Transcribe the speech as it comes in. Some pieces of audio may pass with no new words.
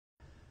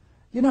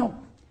You know,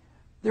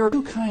 there are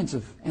two kinds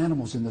of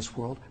animals in this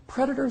world,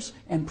 predators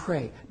and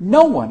prey.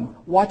 No one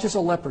watches a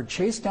leopard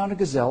chase down a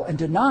gazelle and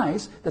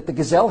denies that the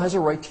gazelle has a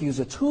right to use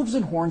its hooves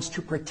and horns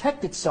to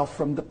protect itself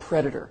from the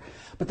predator.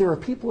 But there are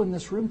people in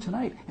this room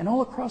tonight and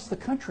all across the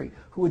country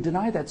who would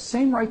deny that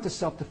same right to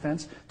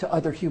self-defense to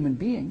other human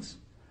beings.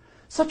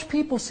 Such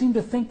people seem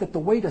to think that the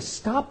way to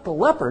stop the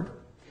leopard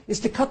is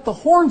to cut the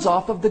horns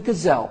off of the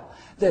gazelle,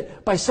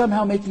 that by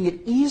somehow making it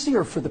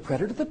easier for the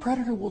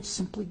predator will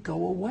simply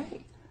go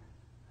away.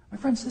 My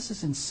friends, this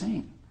is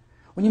insane.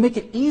 When you make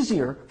it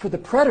easier for the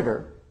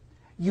predator,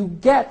 you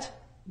get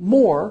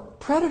more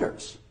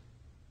predators.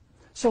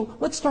 So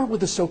let's start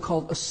with the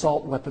so-called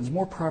assault weapons,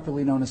 more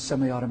properly known as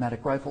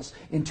semi-automatic rifles.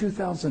 In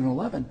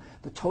 2011,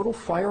 the total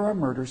firearm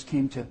murders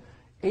came to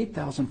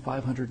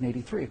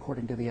 8,583,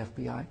 according to the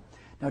FBI.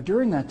 Now,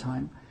 during that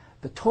time,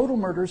 the total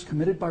murders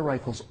committed by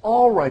rifles,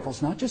 all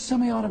rifles, not just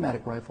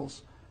semi-automatic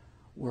rifles,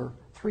 were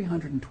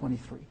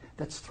 323.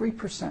 That's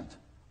 3%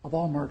 of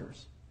all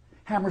murders.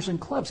 Hammers and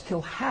clubs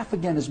kill half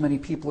again as many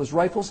people as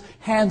rifles.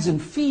 Hands and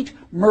feet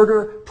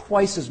murder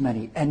twice as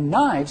many. And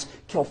knives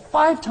kill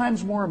 5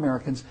 times more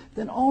Americans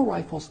than all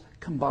rifles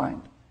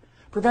combined.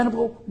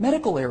 Preventable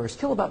medical errors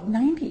kill about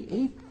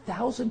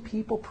 98,000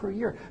 people per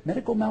year.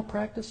 Medical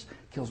malpractice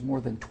kills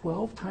more than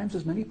 12 times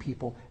as many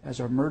people as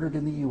are murdered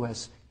in the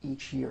U.S.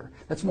 each year.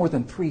 That's more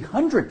than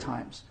 300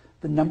 times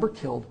the number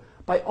killed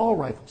by all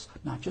rifles,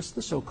 not just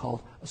the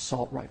so-called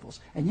assault rifles.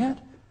 And yet,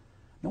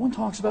 no one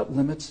talks about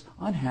limits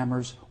on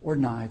hammers or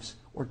knives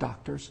or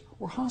doctors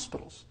or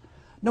hospitals.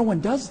 No one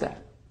does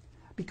that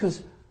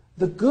because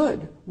the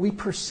good we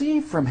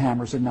perceive from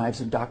hammers and knives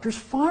and doctors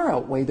far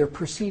outweigh their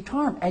perceived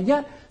harm. And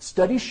yet,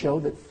 studies show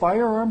that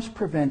firearms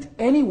prevent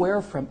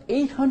anywhere from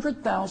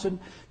 800,000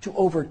 to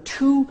over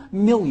 2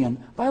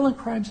 million violent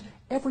crimes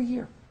every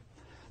year.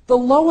 The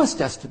lowest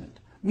estimate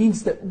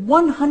means that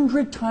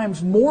 100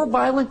 times more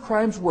violent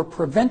crimes were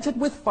prevented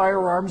with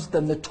firearms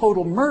than the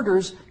total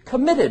murders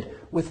committed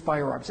with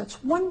firearms.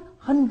 That's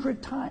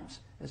 100 times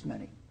as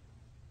many.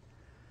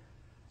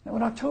 Now,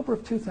 in October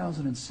of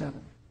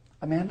 2007,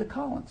 Amanda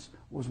Collins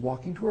was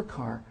walking to her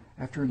car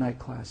after a night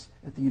class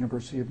at the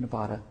University of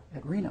Nevada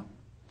at Reno.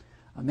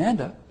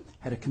 Amanda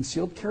had a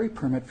concealed carry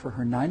permit for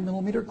her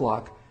 9mm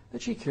Glock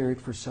that she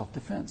carried for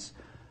self-defense.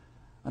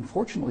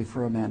 Unfortunately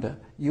for Amanda,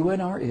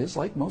 UNR is,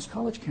 like most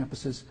college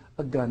campuses,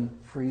 a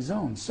gun-free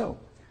zone. So,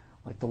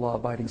 like the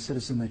law-abiding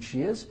citizen that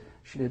she is,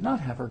 she did not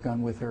have her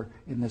gun with her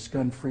in this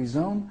gun-free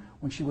zone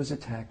when she was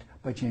attacked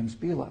by James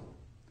Bila.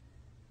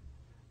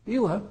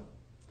 Bila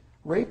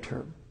raped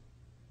her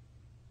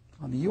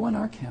on the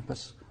UNR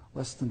campus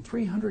less than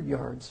 300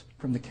 yards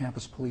from the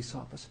campus police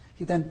office.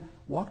 He then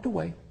walked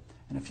away,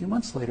 and a few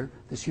months later,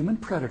 this human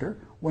predator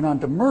went on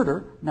to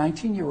murder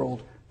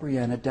 19-year-old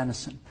Breonna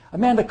Dennison.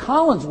 Amanda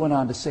Collins went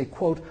on to say,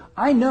 quote,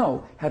 "I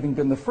know, having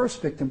been the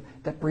first victim,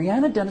 that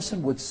Breonna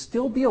Dennison would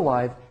still be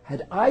alive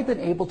had I been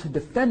able to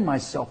defend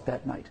myself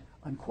that night,"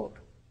 unquote.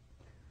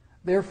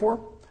 Therefore,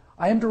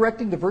 I am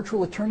directing the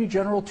virtual Attorney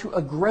General to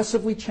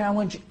aggressively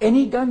challenge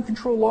any gun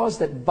control laws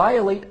that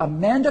violate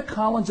Amanda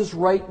Collins'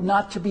 right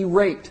not to be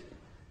raped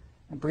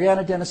and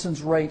Breonna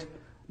Dennison's right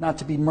not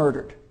to be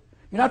murdered.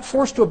 You're not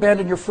forced to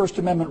abandon your First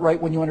Amendment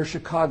right when you enter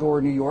Chicago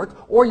or New York,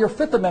 or your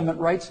Fifth Amendment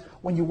rights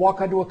when you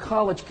walk onto a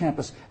college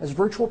campus. As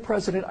virtual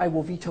president, I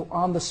will veto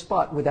on the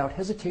spot, without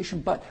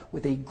hesitation, but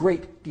with a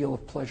great deal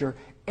of pleasure,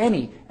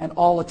 any and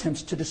all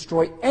attempts to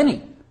destroy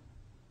any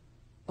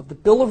of the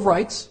Bill of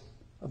Rights,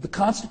 of the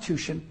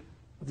Constitution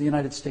of the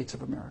United States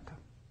of America.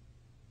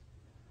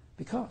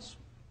 Because,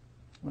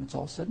 when it's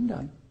all said and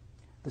done,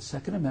 the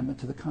Second Amendment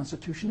to the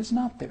Constitution is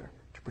not there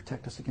to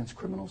protect us against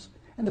criminals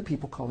and the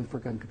people calling for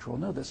gun control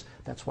know this.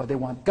 That's why they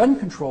want gun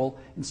control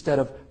instead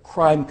of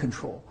crime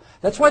control.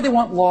 That's why they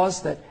want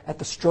laws that, at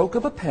the stroke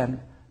of a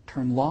pen,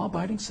 turn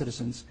law-abiding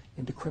citizens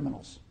into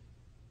criminals.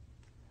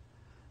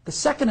 The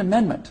Second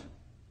Amendment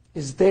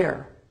is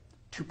there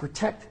to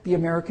protect the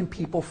American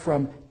people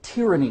from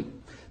tyranny.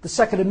 The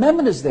Second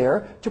Amendment is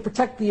there to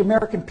protect the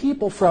American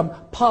people from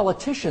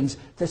politicians.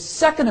 The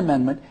Second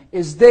Amendment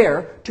is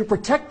there to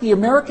protect the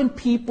American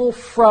people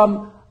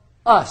from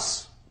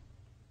us.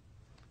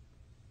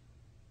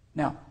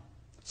 Now,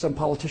 some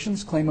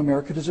politicians claim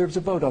America deserves a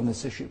vote on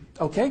this issue.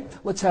 Okay,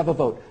 let's have a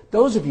vote.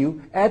 Those of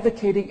you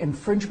advocating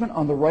infringement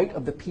on the right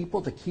of the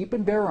people to keep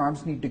and bear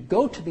arms need to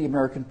go to the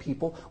American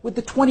people with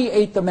the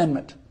 28th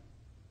Amendment,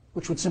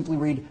 which would simply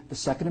read, "The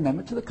Second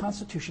Amendment to the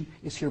Constitution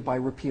is hereby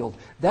repealed."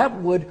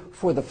 That would,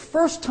 for the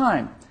first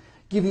time,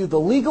 give you the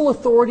legal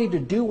authority to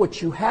do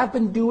what you have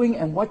been doing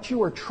and what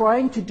you are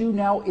trying to do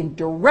now in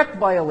direct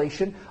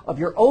violation of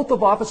your oath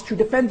of office to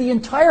defend the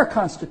entire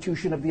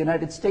Constitution of the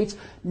United States,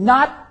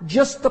 not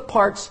just the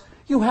parts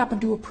you happen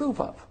to approve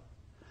of.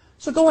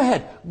 So go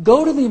ahead,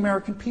 go to the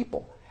American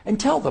people and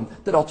tell them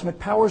that ultimate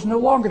power is no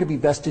longer to be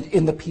vested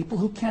in the people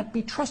who can't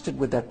be trusted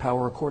with that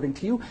power according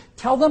to you.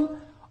 Tell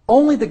them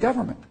only the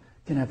government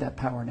can have that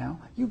power now.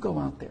 You go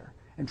out there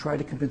and try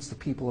to convince the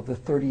people of the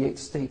 38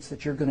 states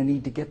that you're going to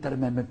need to get that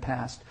amendment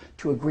passed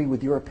to agree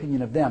with your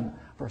opinion of them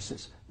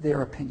versus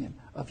their opinion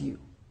of you.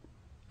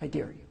 I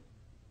dare you.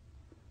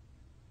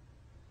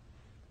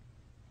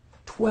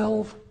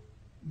 12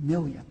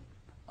 million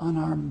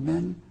unarmed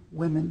men,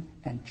 women,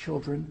 and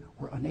children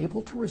were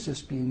unable to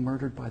resist being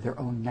murdered by their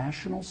own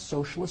National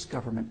Socialist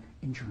government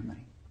in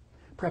Germany.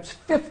 Perhaps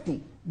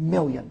 50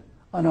 million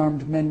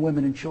unarmed men,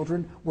 women, and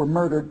children were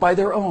murdered by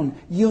their own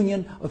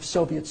Union of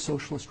Soviet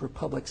Socialist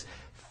Republics.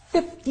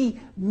 50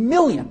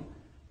 million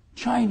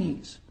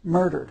Chinese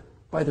murdered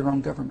by their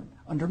own government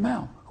under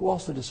Mao, who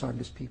also disarmed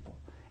his people.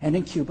 And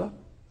in Cuba,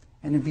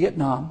 and in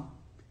Vietnam,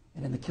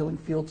 and in the killing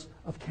fields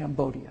of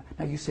Cambodia.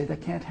 Now you say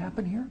that can't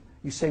happen here?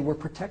 You say we're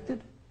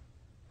protected?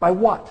 By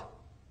what?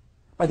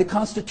 By the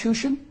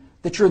Constitution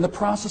that you're in the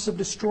process of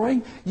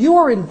destroying? You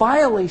are in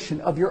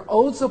violation of your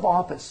oaths of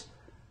office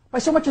by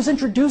so much as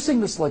introducing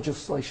this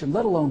legislation,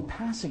 let alone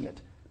passing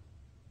it.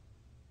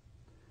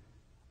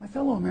 My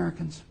fellow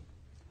Americans,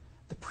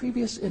 the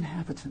previous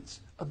inhabitants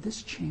of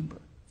this chamber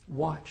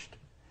watched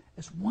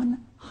as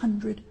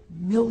 100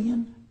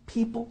 million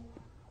people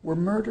were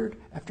murdered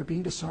after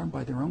being disarmed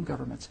by their own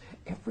governments.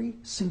 Every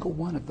single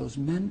one of those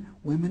men,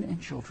 women,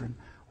 and children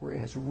were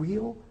as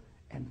real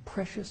and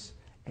precious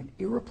and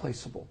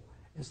irreplaceable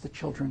as the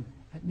children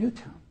at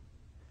Newtown.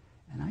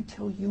 And I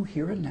tell you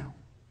here and now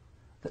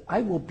that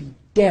I will be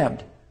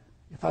damned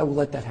if I will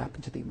let that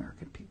happen to the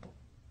American people.